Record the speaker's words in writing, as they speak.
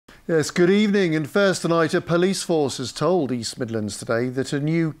Yes, good evening. And first tonight, a police force has told East Midlands today that a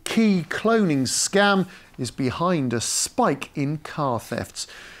new key cloning scam is behind a spike in car thefts.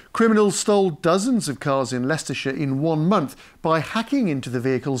 Criminals stole dozens of cars in Leicestershire in 1 month by hacking into the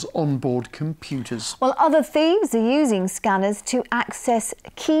vehicle's onboard computers. Well, other thieves are using scanners to access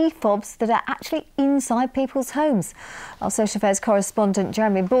key fobs that are actually inside people's homes. Our social affairs correspondent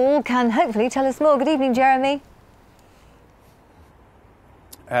Jeremy Ball can hopefully tell us more. Good evening, Jeremy.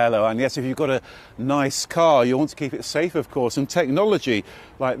 Hello, and yes, if you've got a nice car, you want to keep it safe, of course, and technology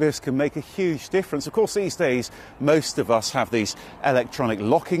like this can make a huge difference. Of course, these days, most of us have these electronic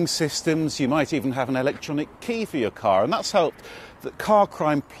locking systems. You might even have an electronic key for your car, and that's helped the car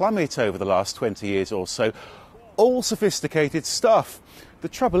crime plummet over the last 20 years or so. All sophisticated stuff. The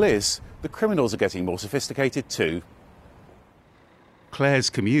trouble is, the criminals are getting more sophisticated too. Claire's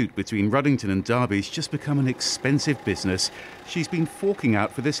commute between Ruddington and Derby's just become an expensive business. She's been forking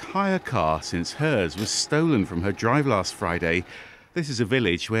out for this hire car since hers was stolen from her drive last Friday. This is a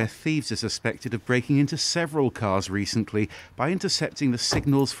village where thieves are suspected of breaking into several cars recently by intercepting the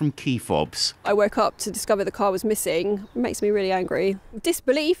signals from key fobs. I woke up to discover the car was missing. It makes me really angry.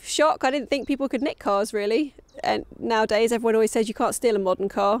 Disbelief, shock. I didn't think people could nick cars, really. And nowadays everyone always says you can't steal a modern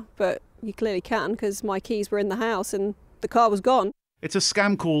car, but you clearly can, because my keys were in the house and the car was gone. It's a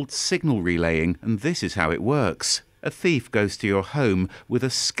scam called signal relaying, and this is how it works. A thief goes to your home with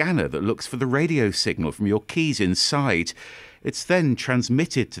a scanner that looks for the radio signal from your keys inside. It's then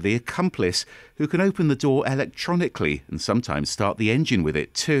transmitted to the accomplice, who can open the door electronically and sometimes start the engine with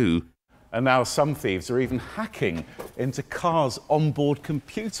it too. And now some thieves are even hacking into cars' onboard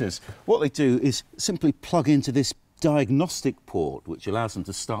computers. What they do is simply plug into this diagnostic port, which allows them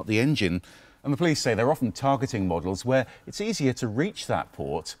to start the engine. And the police say they're often targeting models where it's easier to reach that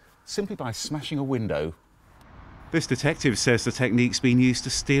port simply by smashing a window. This detective says the technique's been used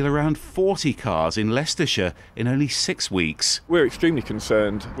to steal around 40 cars in Leicestershire in only 6 weeks. We're extremely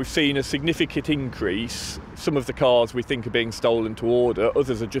concerned. We've seen a significant increase. Some of the cars we think are being stolen to order,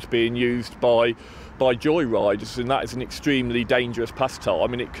 others are just being used by joyriders, and that is an extremely dangerous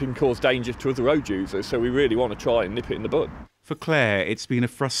pastime, and it can cause danger to other road users, so we really want to try and nip it in the bud. For Claire, it's been a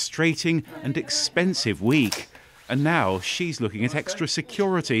frustrating and expensive week. And now she's looking at extra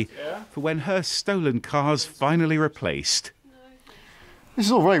security for when her stolen car's finally replaced. This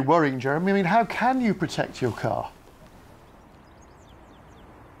is all very worrying, Jeremy. I mean, how can you protect your car?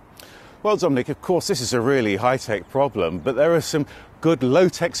 Well, Dominic, of course, this is a really high-tech problem, but there are some good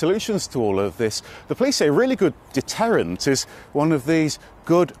low-tech solutions to all of this. The police say a really good deterrent is one of these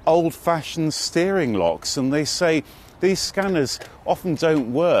good old-fashioned steering locks, and they say these scanners often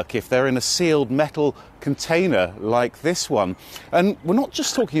don't work if they're in a sealed metal container like this one. And we're not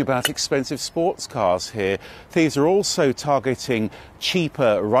just talking about expensive sports cars here. Thieves are also targeting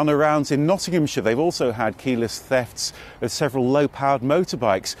cheaper runarounds. In Nottinghamshire, they've also had keyless thefts of several low-powered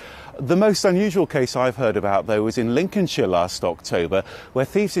motorbikes. The most unusual case I've heard about, though, was in Lincolnshire last October, where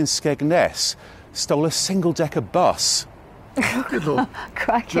thieves in Skegness stole a single-decker bus. Good Lord.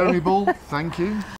 Cracking. Jeremy Ball, thank you.